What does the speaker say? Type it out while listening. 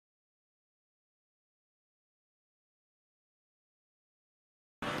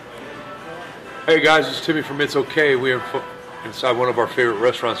Hey guys, it's Timmy from Itsokay. We are inside one of our favorite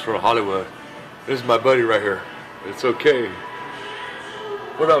restaurants from Hollywood. This is my buddy right here. It's okay.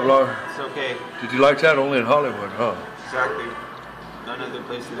 What up, Laura? It's okay. Did you like that? Only in Hollywood, huh? Exactly. None other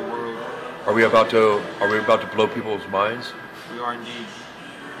place in the world. Are we about to blow people's minds? We are indeed.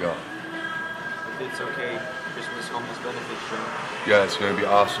 Yeah. If it's okay, Christmas homeless benefit show. Yeah, it's gonna be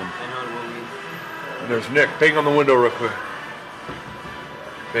awesome. I know it will be. And there's Nick. Bang on the window real quick.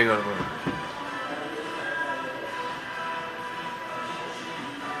 Bang on the window.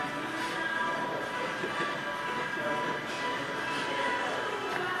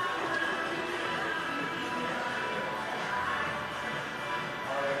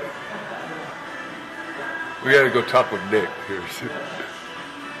 We gotta go talk with Nick here.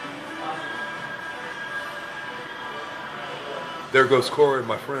 There goes Corey,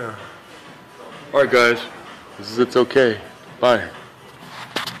 my friend. Alright guys, this is It's Okay. Bye.